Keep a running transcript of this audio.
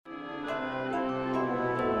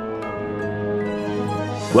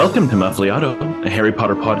Welcome to Muffliato, a Harry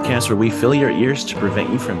Potter podcast where we fill your ears to prevent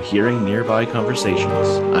you from hearing nearby conversations.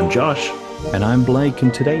 I'm Josh. And I'm Blake,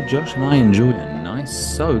 and today Josh and I enjoyed a nice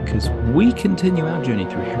soak as we continue our journey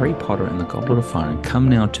through Harry Potter and the Goblet of Fire and come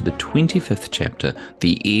now to the 25th chapter,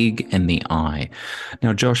 The Egg and the Eye.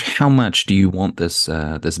 Now, Josh, how much do you want this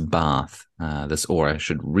bath, or I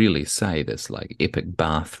should really say this like epic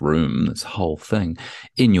bathroom, this whole thing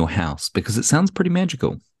in your house? Because it sounds pretty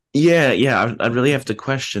magical. Yeah, I really have to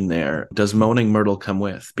question there. Does Moaning Myrtle come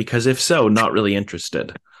with? Because if so, not really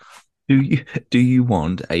interested. Do you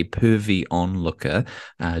want a pervy onlooker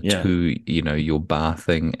Yeah. to your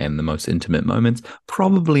bathing and the most intimate moments?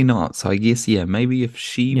 Probably not. So I guess maybe if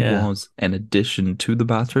she Yeah. was an addition to the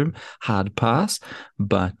bathroom, hard pass.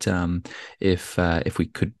 But if we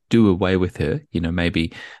could do away with her,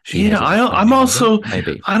 maybe she Yeah, has a I'm significant other, also,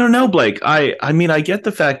 maybe. I don't know, Blake. I mean, I get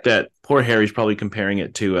the fact that poor Harry's probably comparing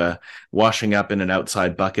it to washing up in an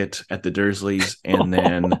outside bucket at the Dursleys and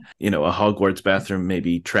then, a Hogwarts bathroom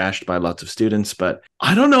maybe trashed by lots of students. But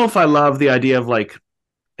I don't know if I love the idea of like,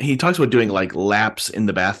 he talks about doing like laps in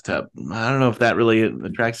the bathtub. I don't know if that really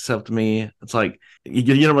attracts itself to me. It's like, you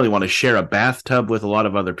don't really want to share a bathtub with a lot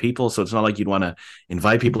of other people. So it's not like you'd want to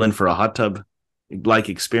invite people in for a hot tub like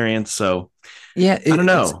experience. So Yeah, I don't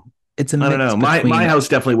know. it's a I don't mix know. My between. house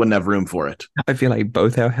definitely wouldn't have room for it. I feel like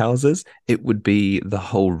both our houses, it would be the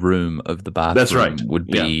whole room of the That's bathroom right. would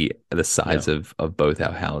Yeah. be the Yeah. size of both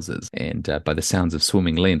our houses. And by the sounds of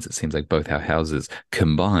swimming lanes, it seems like both our houses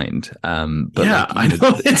combined. But Yeah, I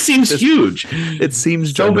know. It seems huge. it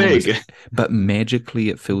seems So ginormous, big. but magically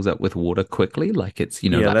it fills up with water quickly. Like it's,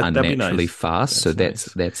 Yeah, like that'd be unnaturally nice. fast. So That's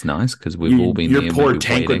nice. that's nice because we've all been Your there poor maybe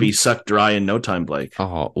tank would be waiting. sucked dry in no time, Blake.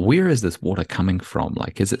 Oh, where is this water coming from?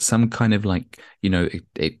 Like, is it some kind of like,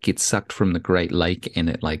 it gets sucked from the Great Lake and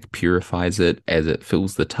it like purifies it as it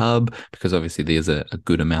fills the tub? Because obviously there's a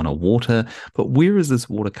good amount of water. But where is this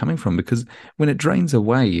water coming from? Because when it drains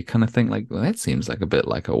away, you kind of think like, well, that seems like a bit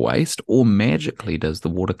like a waste. Or magically does the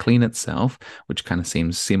water clean itself, which kind of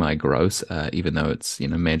seems semi-gross, even though it's,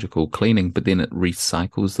 magical cleaning, but then it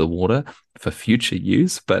recycles the water for future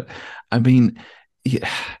use. But I mean, yeah,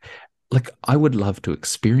 like I would love to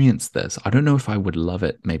experience this. I don't know if I would love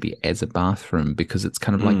it maybe as a bathroom because it's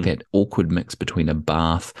kind of like Mm, that awkward mix between a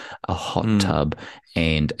bath, a hot mm. tub,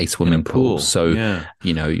 and a In a swimming pool. pool. So, Yeah.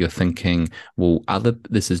 you're thinking, well,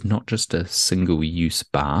 this is not just a single use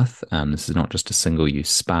bath. This is not just a single use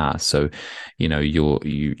spa. So,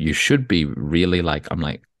 you should be really like, I'm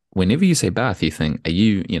like, whenever you say bath, you think, are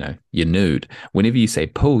you, you're nude. Whenever you say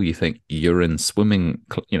pool, you think you're in That's swimming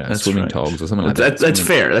right. togs or something like that. That's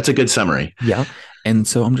fair. That's a good summary. Yeah. And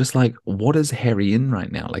so I'm just like, what is Harry in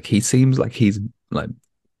right now? Like he seems like he's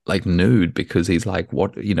like nude because he's like,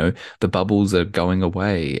 what, the bubbles are going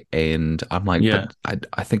away. And I'm like, Yeah. but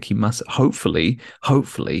I think he must hopefully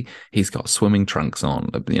he's got swimming trunks on,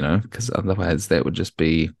 because otherwise that would just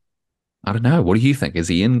be, I don't know. What do you think? Is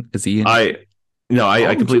he in I no, I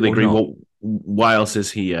clothes completely or agree. not? Well, why else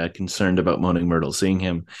is he concerned about Moaning Myrtle seeing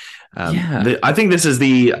him? Yeah. I think this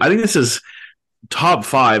is top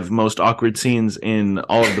five most awkward scenes in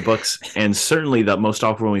all of the books, and certainly the most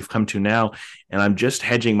awkward one we've come to now. And I'm just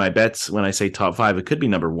hedging my bets when I say top five. It could be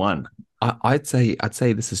number one. I'd say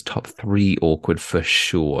this is top three awkward for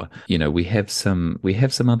sure. We have some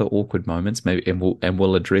other awkward moments maybe, and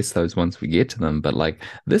we'll address those once we get to them. But like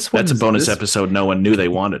this That's a one's bonus this episode no one knew they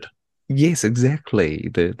wanted. Yes, exactly.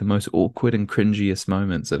 The most awkward and cringiest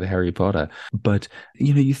moments of Harry Potter. But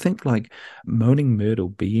you think like Moaning Myrtle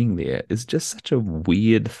being there is just such a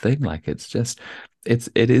weird thing. Like it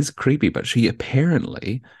is creepy, but she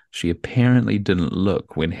apparently didn't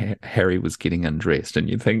look when Harry was getting undressed, and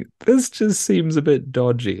you think this just seems a bit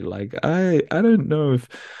dodgy. Like I don't know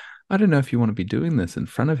if you want to be doing this in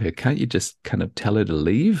front of her. Can't you just kind of tell her to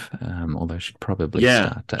leave? Although she'd probably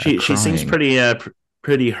Yeah, start she seems crying.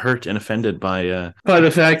 pretty hurt and offended by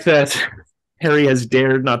the fact that Harry has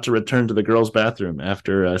dared not to return to the girls' bathroom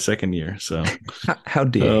after second year. So, How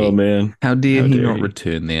dare oh he? man, How dare how he dare not he?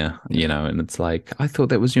 return there? And it's like, I thought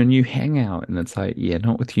that was your new hangout. And it's like, yeah,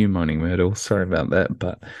 not with you, Moaning Myrtle. Sorry about that.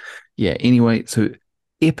 But yeah, anyway, so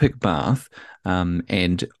epic bath.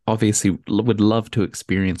 And obviously would love to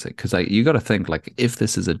experience it because you got to think like if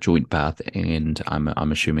this is a joint bath and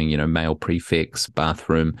I'm assuming male prefects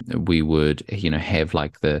bathroom we would have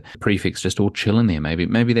like the prefects just all chilling there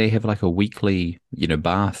maybe they have like a weekly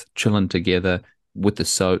bath chilling together with the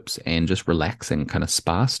soaps and just relaxing kind of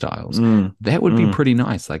spa styles. Mm, That would be mm. pretty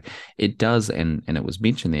nice. Like it does, and it was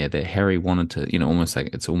mentioned there that Harry wanted to, almost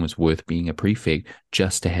like it's almost worth being a prefect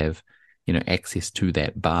just to have, access to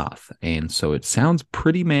that bath. And so it sounds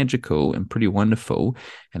pretty magical and pretty wonderful.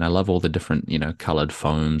 And I love all the different, colored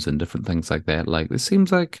foams and different things like that. Like, it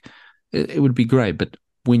seems like it would be great. But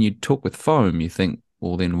when you talk with foam, you think,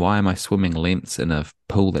 well, then why am I swimming lengths in a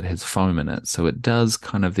pool that has foam in it? So it does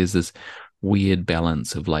there's this weird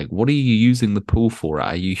balance of like, what are you using the pool for?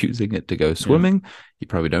 Are you using it to go swimming? You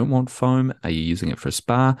probably don't want foam. Are you using it for a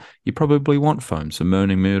spa? You probably want foam. So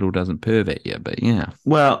Moaning Myrtle doesn't purr at you, but yeah.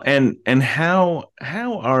 Well, and how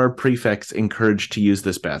are prefects encouraged to use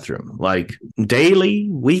this bathroom? Like daily,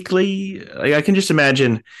 weekly? Like, I can just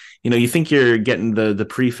imagine, you think you're getting the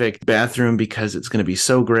prefect bathroom because it's going to be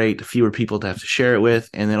so great, fewer people to have to share it with,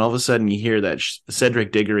 and then all of a sudden you hear that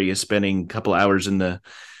Cedric Diggory is spending a couple hours in the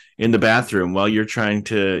bathroom while you're trying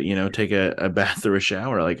to, take a bath or a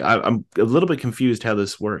shower. Like, I'm a little bit confused how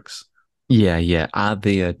this works. Yeah, yeah. Are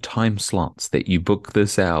there time slots that you book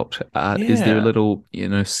this out? Is there a Yeah. little,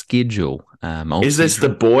 schedule? Is this the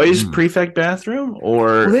boys' prefect bathroom Well,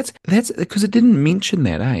 or that's because it didn't mention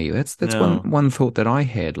that, eh? That's no? one thought that I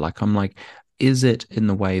had. Like, I'm like, is it in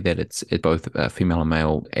the way that it's both female and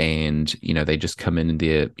male, and they just come in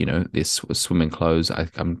their swimming clothes?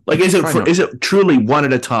 I'm Like, is it truly one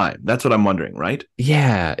at a time? That's what I'm wondering, right?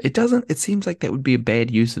 Yeah, it doesn't. It seems like that would be a bad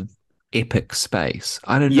use of epic space.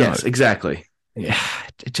 I don't know. Yes, exactly. Yeah,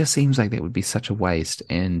 it just seems like that would be such a waste.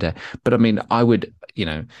 And but I mean, I would,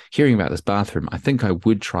 hearing about this bathroom, I think I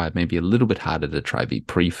would try maybe a little bit harder to try be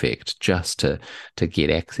prefect just to get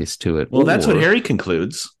access to it. Well, that's what Harry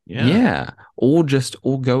concludes. Yeah. Yeah, or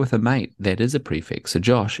go with a mate that is a prefect. So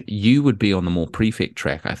Josh, you would be on the more prefect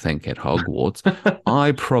track, I think, at Hogwarts.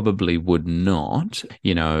 I probably would not.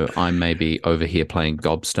 I may be over here playing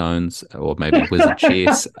gobstones or maybe wizard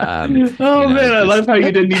chess. Oh man, I love how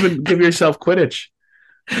you didn't even give yourself Quidditch.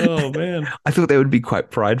 Oh man. I thought that would be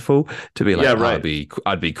quite prideful to be like, Yeah, oh, right.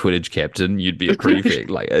 I'd be Quidditch captain, you'd be a prefect.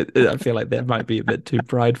 Like, I feel like that might be a bit too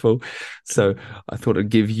prideful. So I thought I'd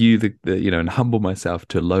give you the and humble myself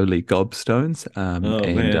to lowly gobstones, Oh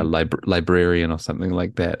and a man. librarian or something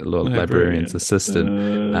like that, librarian's Librarian.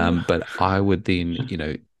 assistant. But I would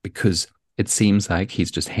then, because it seems like he's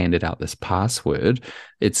just handed out this password.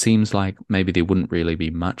 It seems like maybe there wouldn't really be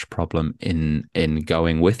much problem in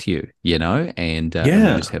going with you, and we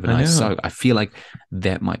Yeah, just have a I nice know. soak. I feel like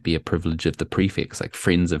that might be a privilege of the prefects, like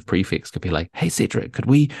friends of prefects could be like, "Hey, Cedric, could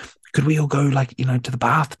we all go like to the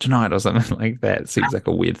bath tonight or something like that?" It seems like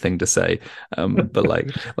a weird thing to say, but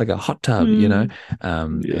like a hot tub. Yeah.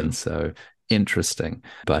 And so interesting,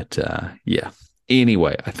 but yeah.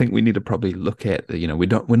 Anyway, I think we need to probably look at,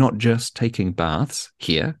 we're not just taking baths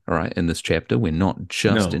here, all right, in this chapter. We're not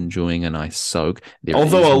just No. enjoying a nice soak. There is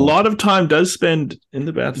Although a more. lot of time does spend in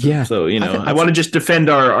the bathroom. Yeah, So, I think I that's want to just defend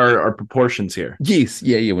our proportions here. yes,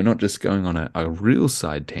 yeah, yeah. We're not just going on a real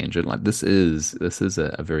side tangent. Like this is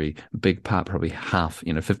a very big part, probably half,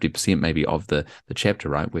 50% maybe of the chapter,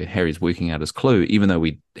 right? Where Harry's working out his clue, even though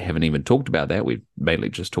we haven't even talked about that. We've mainly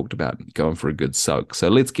just talked about going for a good soak. So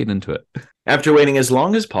let's get into it. After waiting as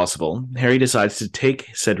long as possible, Harry decides to take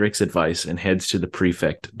Cedric's advice and heads to the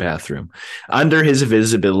prefect bathroom, under his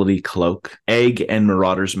invisibility cloak, egg, and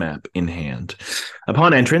marauder's map in hand.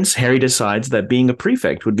 Upon entrance, Harry decides that being a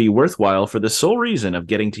prefect would be worthwhile for the sole reason of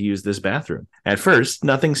getting to use this bathroom. At first,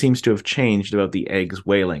 nothing seems to have changed about the egg's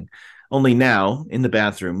wailing. Only now, in the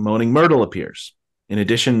bathroom, Moaning Myrtle appears. In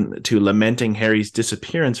addition to lamenting Harry's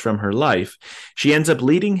disappearance from her life, she ends up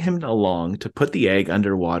leading him along to put the egg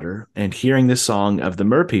underwater and hearing the song of the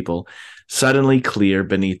merpeople suddenly clear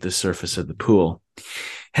beneath the surface of the pool.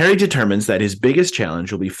 Harry determines that his biggest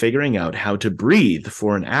challenge will be figuring out how to breathe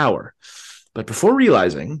for an hour. But before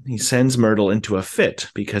realizing, he sends Myrtle into a fit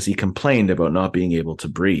because he complained about not being able to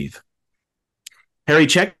breathe. Harry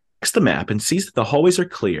checks the map and sees that the hallways are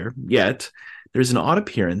clear, yet there's an odd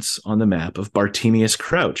appearance on the map of Bartemius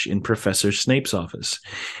Crouch in Professor Snape's office.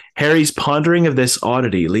 Harry's pondering of this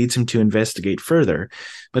oddity leads him to investigate further,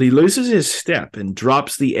 but he loses his step and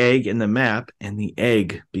drops the egg in the map, and the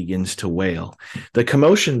egg begins to wail. The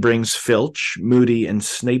commotion brings Filch, Moody, and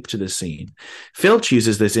Snape to the scene. Filch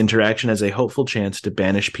uses this interaction as a hopeful chance to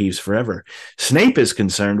banish Peeves forever. Snape is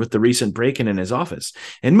concerned with the recent break-in in his office,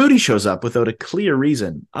 and Moody shows up without a clear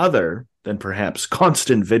reason other than perhaps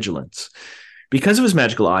constant vigilance. Because of his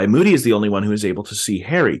magical eye, Moody is the only one who is able to see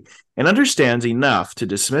Harry and understands enough to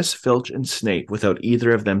dismiss Filch and Snape without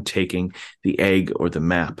either of them taking the egg or the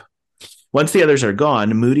map. Once the others are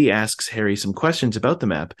gone, Moody asks Harry some questions about the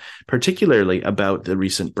map, particularly about the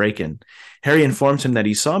recent break-in. Harry informs him that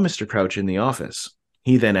he saw Mr. Crouch in the office.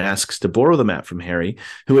 He then asks to borrow the map from Harry,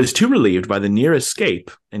 who is too relieved by the near escape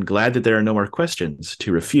and glad that there are no more questions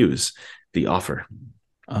to refuse the offer.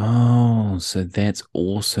 Oh, so that's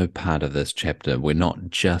also part of this chapter. We're not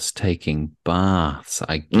just taking baths.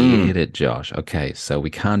 I Mm. get it, Josh. Okay, so we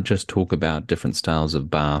can't just talk about different styles of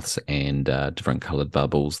baths and different colored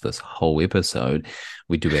bubbles this whole episode.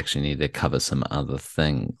 We do actually need to cover some other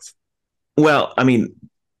things. Well, I mean,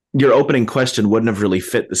 your opening question wouldn't have really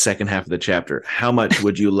fit the second half of the chapter. How much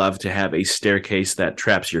would you love to have a staircase that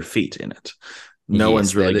traps your feet in it? No Yes,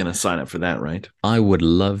 one's really that going to sign up for that, right? I would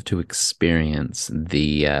love to experience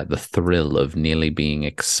the thrill of nearly being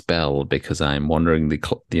expelled because I'm wandering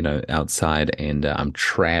outside and I'm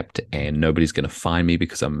trapped and nobody's going to find me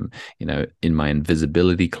because I'm in my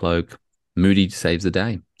invisibility cloak. Moody saves the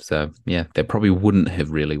day. So yeah, that probably wouldn't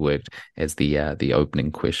have really worked as the opening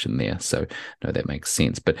question there. So no, that makes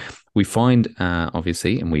sense. But we find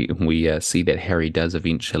obviously, and we see that Harry does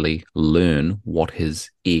eventually learn what his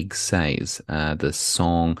egg says. The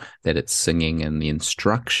song that it's singing and the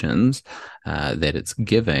instructions that it's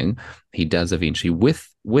giving, he does eventually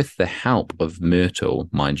with the help of Myrtle,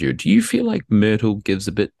 mind you. Do you feel like Myrtle gives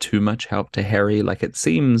a bit too much help to Harry? Like it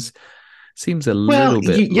seems a Well, little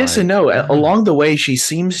bit yes and like, no. Along the way, she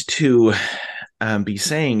seems to be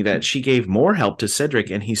saying that she gave more help to Cedric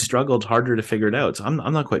and he struggled harder to figure it out. So I'm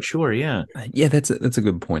not quite sure. Yeah. yeah, that's a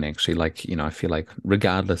good point actually. Like, I feel like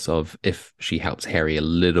regardless of if she helps Harry a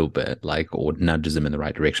little bit, like or nudges him in the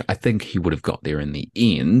right direction, I think he would have got there in the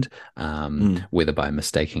end, Mm. whether by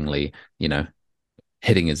mistakenly,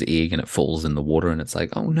 hitting his egg and it falls in the water and it's like,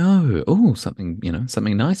 oh no, oh something,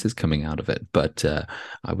 something nice is coming out of it. But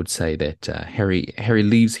I would say that Harry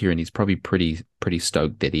leaves here and he's probably pretty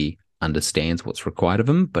stoked that he understands what's required of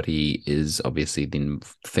him, but he is obviously then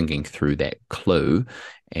thinking through that clue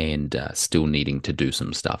and still needing to do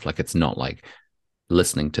some stuff. Like it's not like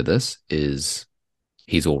listening to this is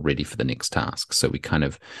he's all ready for the next task. So we kind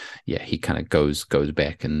of, yeah, he kind of goes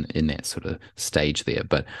back in that sort of stage there.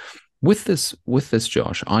 But with this,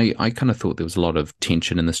 Josh, I kind of thought there was a lot of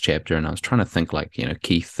tension in this chapter, and I was trying to think like,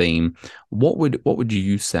 key theme. What would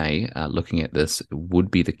you say, looking at this, would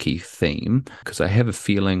be the key theme? Because I have a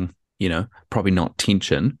feeling, probably not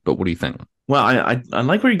tension, but what do you think? Well, I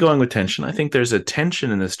like where you're going with tension. I think there's a tension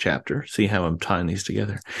in this chapter. See how I'm tying these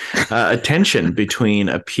together? A tension between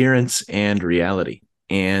appearance and reality.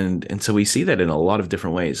 And so we see that in a lot of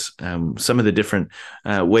different ways. Some of the different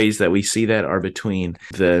ways that we see that are between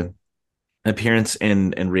the appearance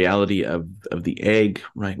and reality of the egg,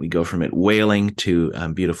 right? We go from it wailing to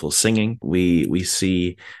beautiful singing. We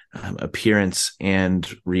see appearance and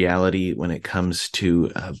reality when it comes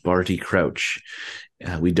to Barty Crouch.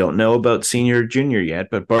 We don't know about Senior Junior yet,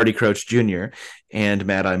 but Barty Crouch Jr. and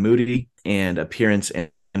Mad Eye Moody, and appearance and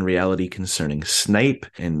reality concerning Snape,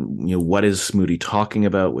 and what is Moody talking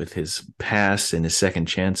about with his past and his second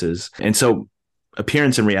chances. And so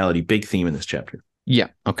appearance and reality, big theme in this chapter. Yeah.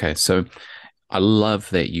 Okay. So I love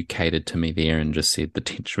that you catered to me there and just said the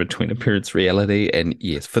tension between appearance reality. And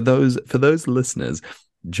yes, for those listeners,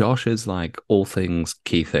 Josh is like all things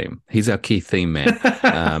key theme. He's our key theme man.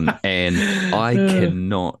 And I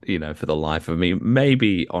cannot, for the life of me,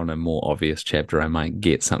 maybe on a more obvious chapter, I might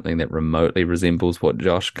get something that remotely resembles what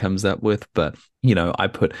Josh comes up with. But, I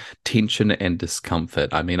put tension and discomfort.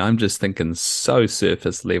 I mean, I'm just thinking so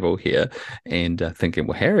surface level here and thinking,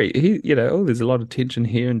 well, Harry, there's a lot of tension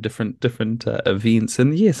here and different events.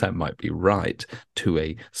 And yes, I might be right to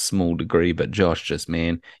a small degree, but Josh, just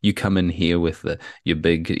man, you come in here with your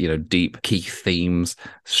big, deep key themes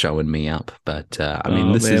showing me up. But I mean,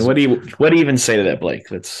 Oh this man, is. what do you even say to that, Blake?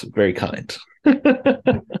 That's very kind.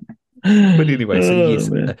 But anyway, so Oh yes,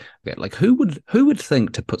 man. okay, like who would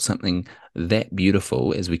think to put something that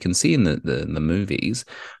beautiful as we can see in the movies,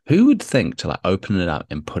 who would think to like open it up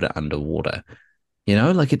and put it underwater?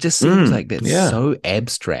 Like it just seems like that's Yeah. so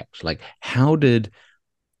abstract. Like how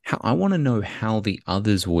I want to know how the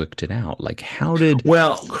others worked it out. Like how did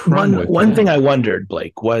Well, Crumb one work it one thing I out? wondered,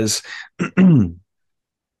 Blake, was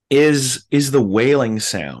is the wailing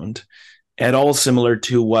sound at all similar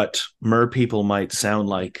to what mer people might sound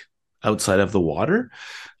like outside of the water?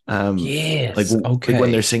 Um, like Yes. like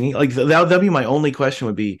when they're Okay. singing, like that'd be my only question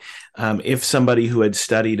would be if somebody who had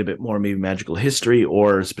studied a bit more maybe magical history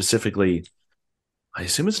or specifically I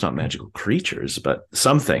assume it's not magical creatures, but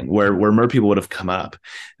something where mer people would have come up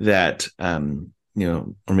that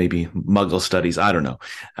or maybe Muggle studies, I don't know,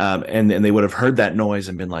 and they would have heard that noise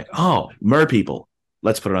and been like, oh, mer people,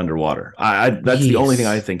 let's put it underwater. That's the only thing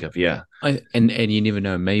I Yes. think of. Yeah. And you never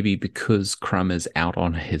know, maybe because Crumb is out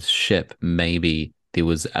on his ship, maybe there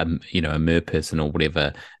was a mer person or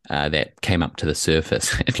whatever that came up to the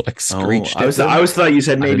surface and like Oh, screeched I at was I them. was thought you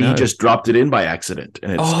said I don't maybe he know. just dropped it in by accident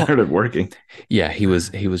and it Oh, started working. yeah, he was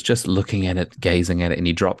just looking at it, gazing at it, and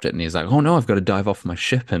he dropped it, and he's like, "Oh no, I've got to dive off my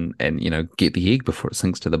ship and get the egg before it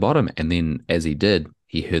sinks to the bottom." And then as he did,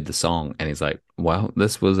 he heard the song, and he's like, "Wow,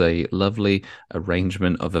 this was a lovely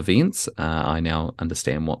arrangement of events. I now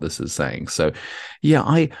understand what this is saying." So, yeah,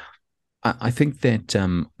 I think that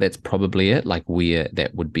that's probably it. Like where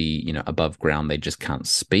that would be, above ground, they just can't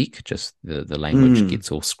speak. Just the language Mm,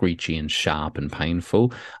 gets all screechy and sharp and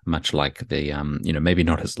painful, much like the maybe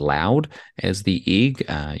not as loud as the egg.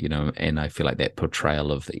 And I feel like that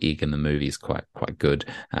portrayal of the egg in the movie is quite good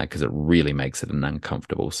because it really makes it an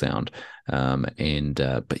uncomfortable sound.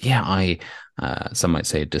 But yeah, some might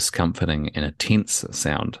say a discomforting and a tense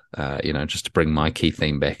sound, just to bring my key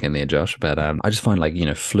theme back in there, Josh. But I just find like,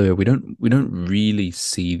 Fleur, we don't really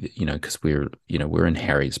see, because we're in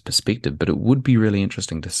Harry's perspective, but it would be really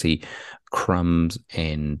interesting to see Crumbs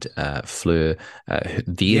and Fleur, their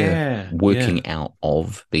yeah, yeah. working out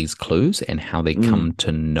of these clues and how they Mm. come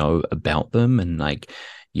to know about them. And like,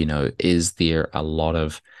 is there a lot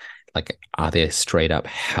of like, are there straight up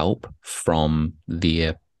help from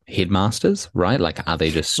their headmasters, right? Like, are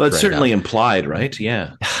they just Well, it's straight certainly up? implied, right?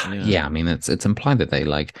 Yeah, yeah. Yeah, I mean, it's implied that they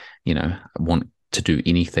like, want to do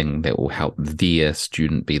anything that will help their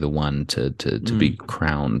student be the one to be Mm.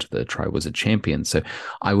 crowned the Triwizard champion. So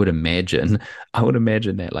I would imagine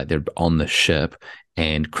that like they're on the ship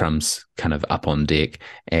and Crumb's kind of up on deck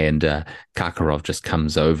and Karkaroff just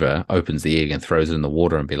comes over, opens the egg and throws it in the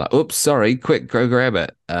water and be like, oops, sorry, quick, go grab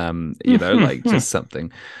it. Like just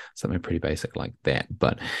something pretty basic like that.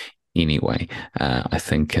 But anyway, I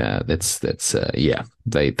think that's yeah,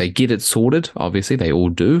 they get it sorted. Obviously, they all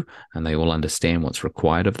do, and they all understand what's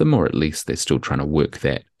required of them, or at least they're still trying to work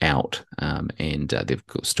that out. And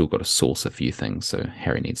still got to source a few things. So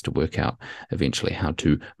Harry needs to work out eventually how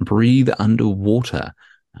to breathe underwater,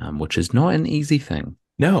 which is not an easy thing.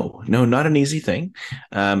 No, no, not an easy thing.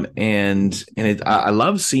 I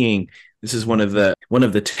love seeing this is one of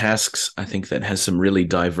the tasks I think that has some really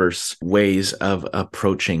diverse ways of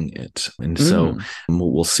approaching it. And so Mm.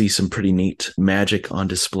 we'll see some pretty neat magic on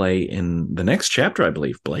display in the next chapter, I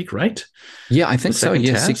believe, Blake, right? Yeah, I The think so. second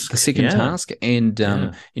Yeah, the task? second Yeah, task, and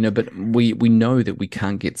yeah. but we know that we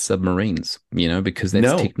can't get submarines, because that's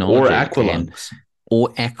No, or technology, and aqualungs. or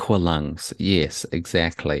aqualungs. Yes,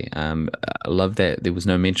 exactly. I love that there was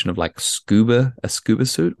no mention of like a scuba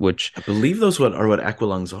suit, which I believe those are what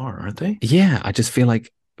aqualungs are, aren't they? yeah, I just feel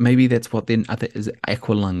like maybe that's what then other is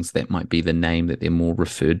aqualungs. That might be the name that they're more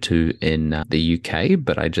referred to in the UK,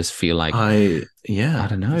 but I just feel like I Yeah,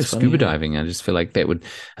 don't know, that's funny. scuba Yeah. diving. I just feel like that would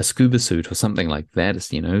a scuba suit or something like that is,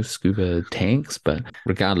 scuba tanks. But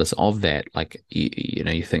regardless of that, like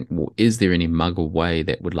you think, well, is there any muggle way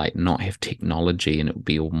that would like not have technology and it would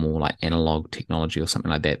be all more like analog technology or something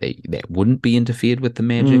like that wouldn't be interfered with the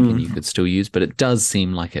magic and you Mm. could still use? But it does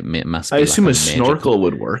seem like it must I be like assume a a magical. snorkel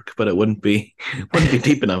would work, but it wouldn't be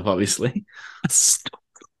deep enough, obviously.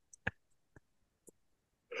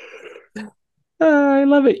 I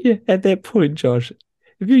love it. Yeah, at that point, Josh,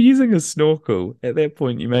 if you're using a snorkel, at that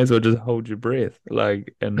point, you may as well just hold your breath,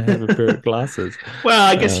 like, and have a pair of glasses. Well,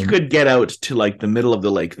 I guess you Um, could get out to like the middle of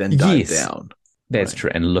the lake, then dive yes, down. that's Right.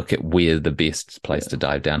 true. And look at where the best place to Yeah.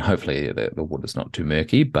 dive down. Hopefully, the water's not too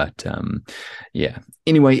murky, but yeah.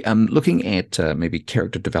 Anyway, looking at maybe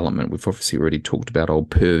character development, we've obviously already talked about old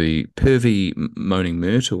pervy moaning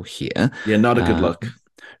Myrtle here. Yeah, not a good Uh, look.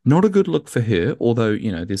 Not a good look for her, although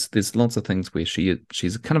there's lots of things where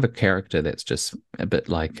she's kind of a character that's just a bit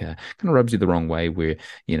like kind of rubs you the wrong way, where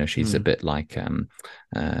she's a Hmm. bit like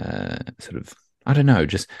sort of I don't know,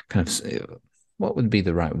 just kind of what would be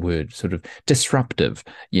the right word, sort of disruptive,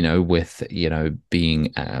 with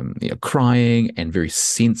being crying and very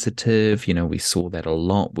sensitive. We saw that a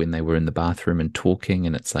lot when they were in the bathroom and talking,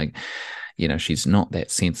 and it's like she's not that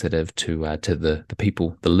sensitive to the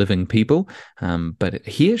people, the living people. But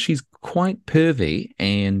here she's quite pervy,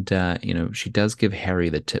 and she does give Harry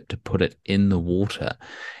the tip to put it in the water.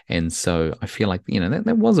 And so I feel like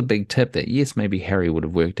that was a big tip that yes, maybe Harry would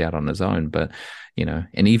have worked out on his own, but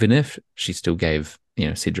and even if she still gave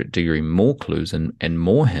Cedric Diggory more clues and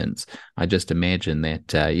more hints, I just imagine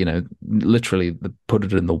that literally the put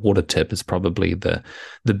it in the water tip is probably the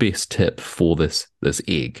best tip for this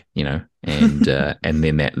egg, and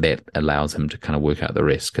then that allows him to kind of work out the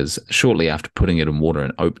rest, because shortly after putting it in water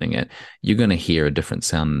and opening it, you're going to hear a different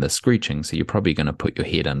sound than the screeching, so you're probably going to put your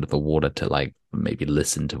head under the water to like maybe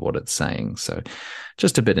listen to what it's saying. So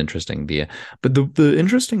just a bit interesting there. But the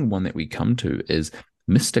interesting one that we come to is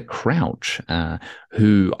Mr. Crouch,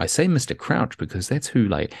 who I say Mr. Crouch because that's who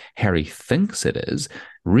like Harry thinks it is.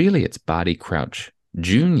 Really, it's Barty Crouch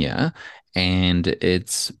Jr. and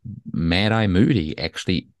it's Mad Eye Moody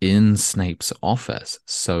actually in Snape's office.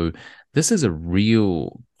 So this is a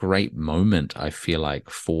real great moment, I feel like,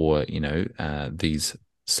 for, these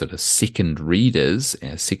sort of second readers,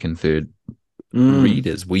 second, third Mm,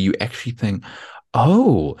 readers, where you actually think,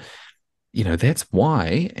 oh, that's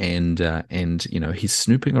why. And he's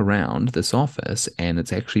snooping around this office, and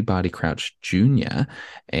it's actually Barty Crouch Jr.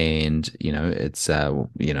 And it's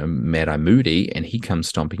Mad Eye Moody, and he comes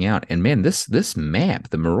stomping out. And man, this map,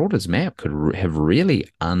 the Marauders map, could have really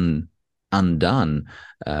undone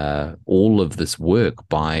all of this work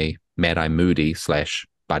by Mad Eye Moody slash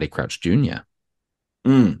Barty Crouch Jr.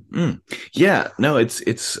 yeah, no,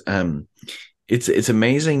 it's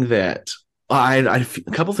amazing that a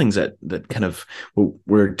couple things that kind of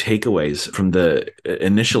were takeaways from the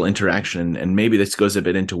initial interaction, and maybe this goes a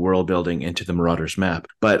bit into world building into the Marauders map.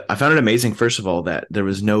 But I found it amazing, first of all, that there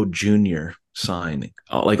was no junior sign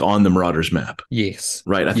like on the Marauders map. Yes.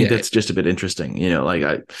 Right. I think Yeah. that's just a bit interesting.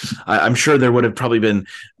 Like I'm sure there would have probably been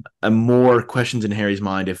more questions in Harry's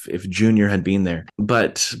mind if Junior had been there.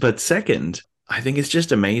 But second, I think it's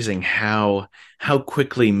just amazing how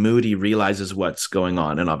quickly Moody realizes what's going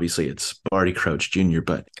on. And obviously it's Barty Crouch Jr.,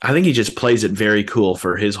 but I think he just plays it very cool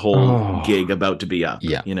for his whole Oh, gig about to be up,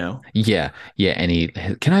 yeah. you know? Yeah, yeah,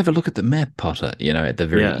 and can I have a look at the map, Potter? At the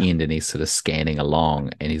very Yeah. end, and he's sort of scanning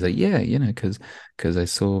along, and he's like, yeah, because I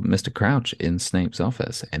saw Mr. Crouch in Snape's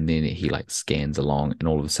office, and then he like scans along, and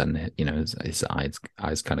all of a sudden, his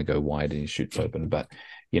eyes kind of go wide, and he shoots open, but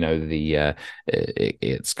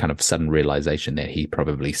it's kind of sudden realization that he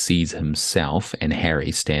probably sees himself and Harry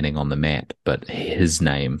standing on the map, but his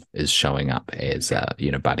name is showing up as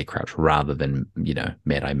Barty Crouch rather than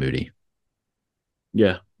Mad Eye Moody.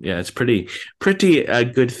 Yeah. Yeah. It's pretty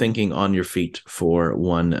good thinking on your feet for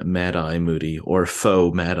one Mad Eye Moody or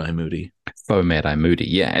faux Mad Eye Moody. Faux Mad Eye Moody,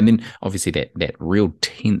 yeah, and then obviously that real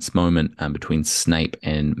tense moment between Snape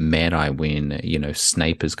and Mad Eye when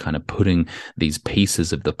Snape is kind of putting these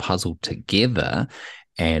pieces of the puzzle together,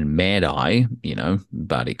 and Mad Eye,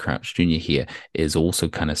 Barty Crouch Jr. here is also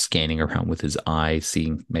kind of scanning around with his eye,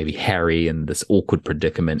 seeing maybe Harry in this awkward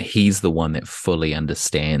predicament. He's the one that fully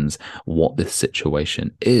understands what this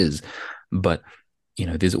situation is, but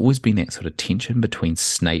there's always been that sort of tension between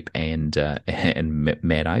Snape and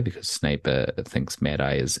Mad Eye, because Snape thinks Mad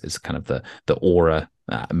Eye is kind of the aura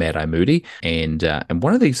Mad Eye Moody, and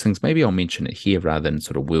one of these things, maybe I'll mention it here rather than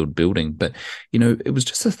sort of world building, but it was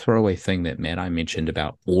just a throwaway thing that Mad Eye mentioned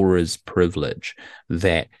about aura's privilege,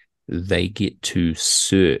 that they get to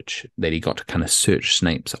search, that he got to kind of search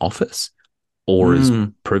Snape's office, aura's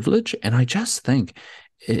privilege, and I just think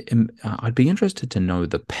I'd be interested to know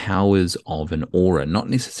the powers of an aura, not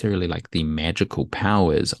necessarily like the magical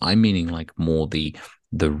powers. I'm meaning like more the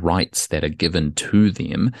rights that are given to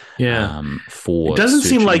them Yeah. It for doesn't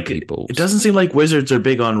seem searching like people's. it doesn't seem like wizards are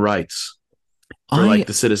big on rights for like I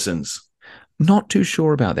the citizens. Not too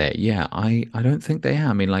sure about that. Yeah, I don't think they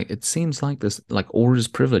are. I mean, like it seems like this, like aura's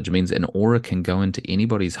privilege means an aura can go into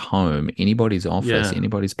anybody's home, anybody's office, Yeah.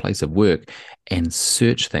 anybody's place of work, and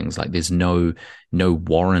search things. Like there's no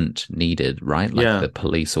warrant needed, right? Like Yeah. the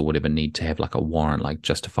police or whatever need to have like a warrant, like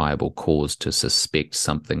justifiable cause to suspect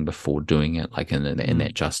something before doing it, like in Mm.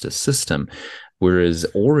 that justice system. Whereas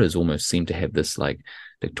auras almost seem to have this like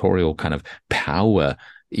dictatorial kind of power,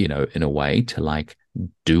 in a way to like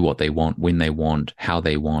do what they want, when they want, how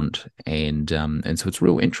they want, and so it's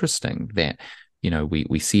real interesting that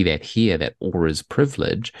we see that here, that aura's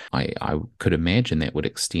privilege. I could imagine that would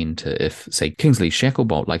extend to, if say Kingsley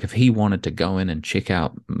Shacklebolt, like if he wanted to go in and check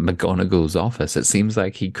out McGonagall's office, it seems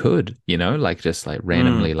like he could, like just like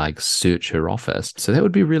randomly Mm. like search her office. So that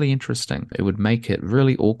would be really interesting. It would make it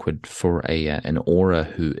really awkward for an aura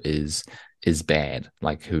who is bad,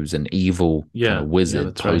 like who's an evil kind Yeah. of Yeah, wizard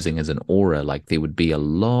that's right. posing as an aura. Like there would be a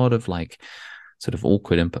lot of like sort of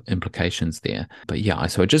awkward implications there. But yeah,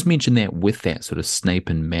 so I just mentioned that with that sort of Snape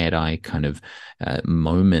and Mad Eye kind of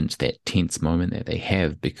moment, that tense moment that they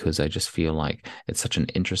have, because I just feel like it's such an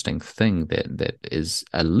interesting thing that is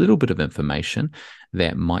a little bit of information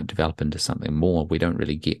that might develop into something more. We don't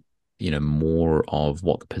really get more of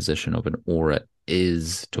what the position of an aura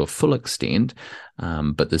is to a full extent.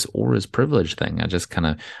 But this aura's privilege thing,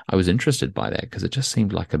 I was interested by that because it just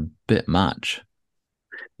seemed like a bit much.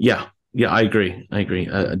 Yeah. Yeah, I agree. I agree.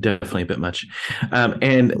 Definitely a bit much.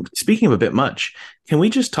 And speaking of a bit much, can we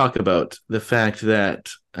just talk about the fact that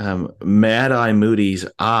Mad Eye Moody's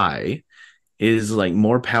eye is like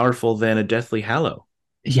more powerful than a Deathly Hallow?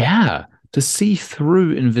 Yeah. to see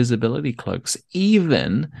through invisibility cloaks,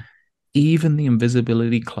 even the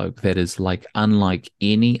invisibility cloak that is like unlike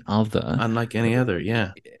any other. Unlike any other,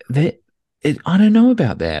 yeah. I don't know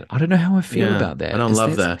about that. I don't know how I feel Yeah. about I that. don't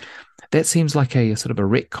love that. That seems like a sort of a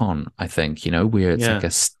retcon, I think, where it's like Yeah.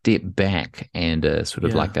 a step back and a sort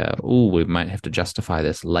of Yeah. like we might have to justify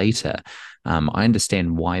this later. I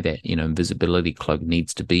understand why that, invisibility cloak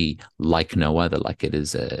needs to be like no other, like it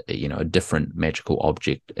is a different magical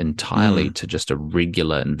object entirely Mm. to just a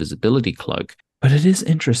regular invisibility cloak. But it is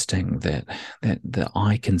interesting that the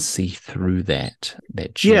eye can see through that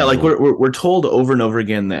Yeah, like general. we're told over and over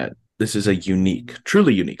again that this is a unique,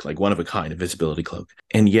 truly unique, like one of a kind invisibility cloak.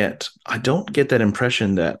 And yet I don't get that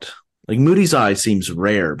impression that like Moody's eye seems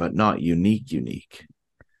rare, but not unique.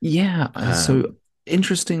 Yeah, so Um,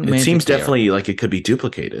 interesting it magic seems there. definitely like it could be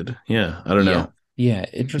duplicated. Yeah, I don't Yeah. know. Yeah,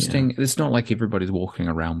 Yeah. interesting. It's not like everybody's walking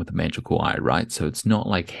around with a magical eye, right? So it's not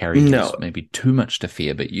like Harry has No, maybe too much to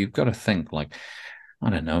fear, but you've got to think like, I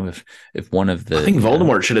don't know, if one of I the, think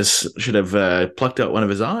Voldemort should have plucked out one of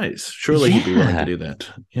his eyes. Surely he'd be willing to yeah, do that.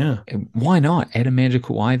 Yeah. why not add a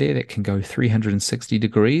magical eye there that can go 360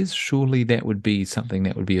 degrees? Surely that would be something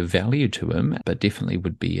that would be of value to him, but definitely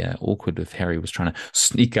would be awkward if Harry was trying to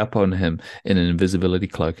sneak up on him in an invisibility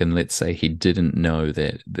cloak. And let's say he didn't know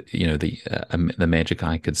that, the magic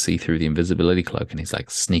eye could see through the invisibility cloak. And he's like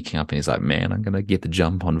sneaking up and he's like, man, I'm going to get the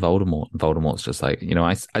jump on Voldemort. And Voldemort's just like,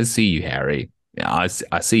 I see you, Harry. Yeah,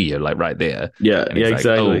 I see you like right there. Yeah, And yeah, he's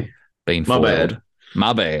like, oh, exactly. been My foiled. bad.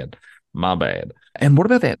 My bad. My bad. And what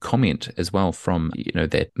about that comment as well from,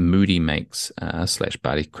 that Moody makes, slash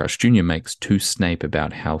Barty Crush Jr. makes to Snape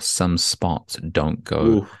about how some spots don't go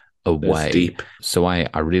Ooh, that's away. deep. So I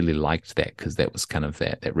really liked that because that was kind of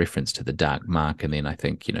that reference to the dark mark. And then I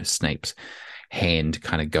think, Snape's hand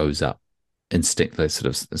kind of goes up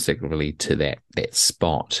instinctively to that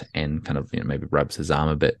spot and kind of maybe rubs his arm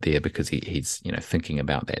a bit there because he's thinking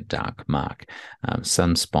about that dark mark.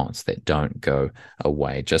 Some spots that don't go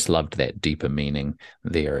away. Just loved that deeper meaning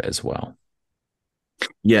there as well.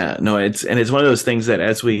 Yeah, no, it's one of those things that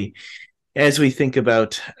as we think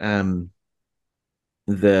about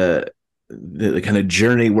the, the kind of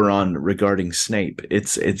journey we're on regarding Snape,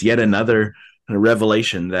 it's yet another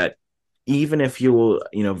revelation that even if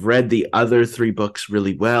have read the other three books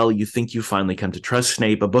really well, you think you finally come to trust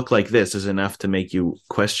Snape. A book like this is enough to make you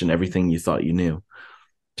question everything you thought you knew.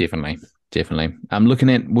 Definitely. Definitely. I'm looking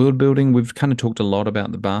at world building. We've kind of talked a lot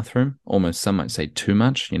about the bathroom, almost some might say too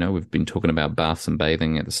much. We've been talking about baths and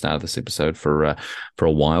bathing at the start of this episode for a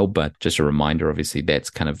while, but just a reminder, obviously, that's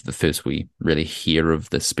kind of the first we really hear of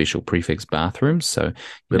the special prefix bathrooms. So,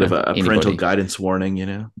 Bit of a parental anybody. guidance warning.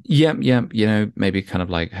 Yeah, yeah, maybe kind of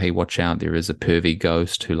like, hey, watch out, there is a pervy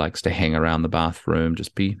ghost who likes to hang around the bathroom.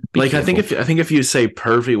 Just be Like careful. I think if you say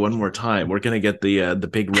pervy one more time, we're gonna get the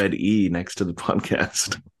big red E next to the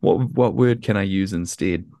podcast. What word can I use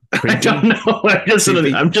instead? I don't Creepy? know.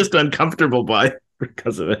 Creepy? I'm just uncomfortable by it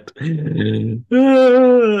because of it.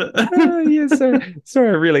 Oh, yeah, so I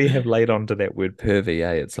really have laid onto that word pervy,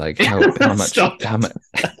 eh? It's like how much Stop it.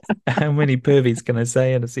 how many pervies can I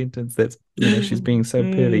say in a sentence that's she's being so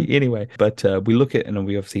pervy anyway. But we look at and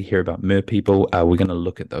we obviously hear about mer people. We're going to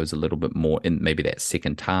look at those a little bit more in maybe that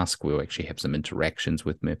second task. We'll actually have some interactions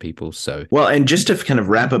with mer people. So Well, and just to kind of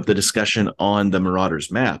wrap up the discussion on the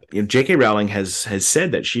Marauders map, J.K. Rowling has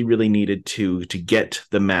said that she really needed to get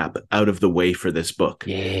the map out of the way for this book.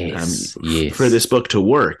 yes, For this yes. book to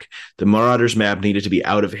work, the Marauders map needed to be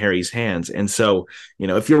out of Harry's hands. And so,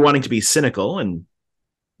 if you're wanting to be cynical and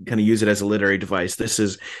kind of use it as a literary device, this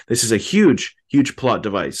is a huge plot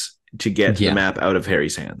device to get the Yeah, map out of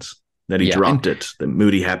Harry's hands. That he yeah. And dropped it, that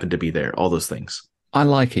Moody happened to be there, all those things. I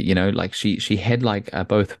like it, like she had like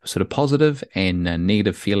both sort of positive and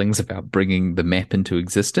negative feelings about bringing the map into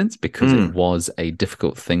existence because it Mm, was a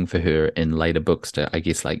difficult thing for her in later books to, I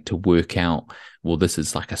guess, like to work out, well, this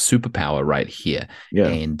is like a superpower right here. yeah.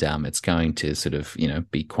 And it's going to sort of,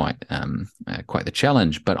 be quite quite the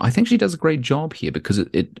challenge. But I think she does a great job here because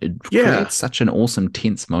it Yeah. creates such an awesome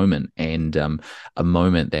tense moment and a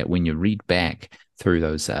moment that when you read back through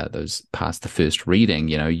those past the first reading,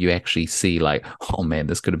 you actually see like, oh man,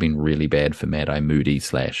 this could have been really bad for Mad Eye Moody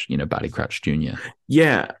slash, Barty Crouch Jr.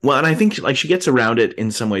 Yeah. Well, and I think like she gets around it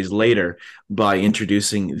in some ways later by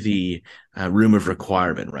introducing the room of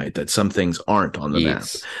requirement, right? That some things aren't on the map.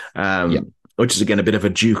 Yes. Yeah. Which is again a bit of a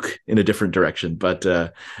juke in a different direction, but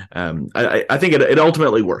I think it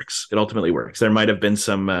ultimately works. It ultimately works. There might have been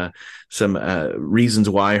some reasons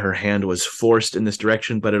why her hand was forced in this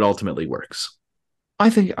direction, but it ultimately works. I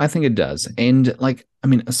think it does. And like, I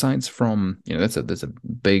mean, aside from, that's a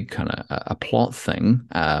big kind of a plot thing.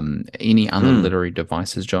 Any other Hmm. literary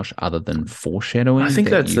devices, Josh, other than I foreshadowing think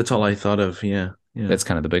that that's you that's all I thought of. Yeah. Yeah. that's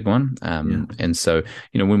kind of the big one. Yeah. And so,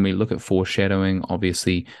 when we look at foreshadowing,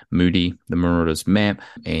 obviously Moody, the Marauder's map,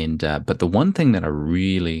 and but the one thing that I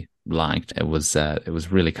really liked, it was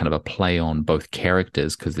really kind of a play on both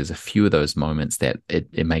characters, because there's a few of those moments that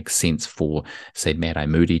it makes sense for, say, Mad Eye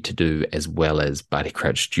Moody to do, as well as Barty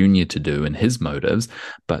Crouch Jr. to do in his motives.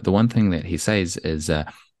 But the one thing that he says is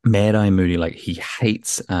Mad Eye Moody, like, he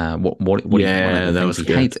hates one of Yeah, the that things was he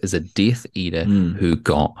good. hates is a Death Eater Hmm. who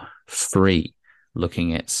got free.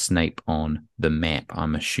 Looking at Snape on the map,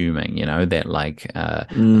 I'm assuming, that like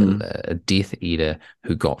Hmm. a Death Eater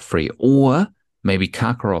who got free, or maybe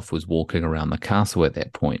Karkaroff was walking around the castle at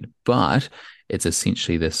that point. But it's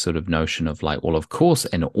essentially this sort of notion of like, well, of course,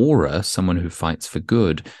 an aura, someone who fights for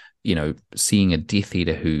good, seeing a Death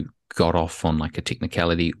Eater who got off on like a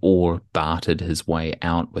technicality or bartered his way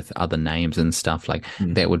out with other names and stuff, like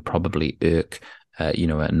Hmm. that would probably irk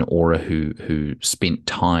an aura who spent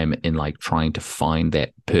time in like trying to find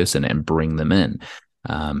that person and bring them in,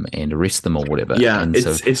 and arrest them or whatever. Yeah, And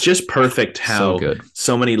so, it's just perfect so how good.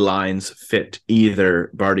 so many lines fit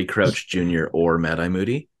either Barty Crouch Jr. or Mad Eye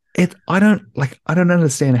Moody. I don't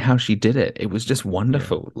understand how she did it. It was just Yeah.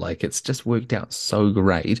 wonderful. Like, it's just worked out so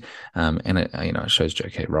great. And it shows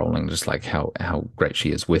J.K. Rowling just like how great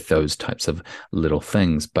she is with those types of little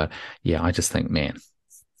things. But yeah, I just think, man,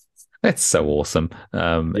 that's so awesome.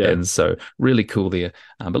 Yeah. And so really cool there.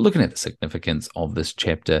 But looking at the significance of this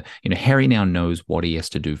chapter, Harry now knows what he has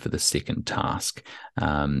to do for the second task.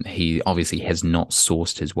 He obviously has not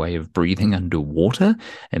sourced his way of breathing underwater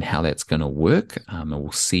and how that's going to work. And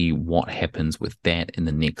we'll see what happens with that in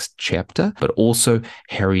the next chapter. But also,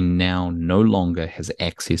 Harry now no longer has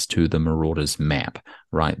access to the Marauder's map,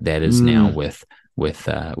 right? That is now Mm.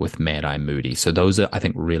 with Mad Eye Moody. So those are, I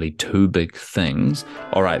think, really two big things.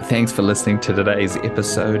 All right, thanks for listening to today's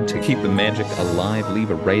episode. To keep the magic alive,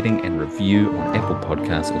 leave a rating and review on Apple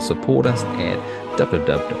Podcasts, or support us at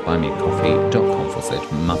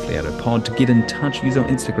www.buymeacoffee.com/muffliatopod. To get in touch, use our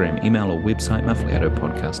Instagram, email, or website,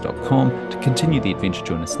 muffliatopodcast.com. To continue the adventure,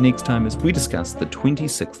 join us next time as we discuss the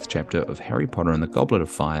 26th chapter of Harry Potter and the Goblet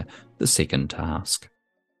of Fire, the second task.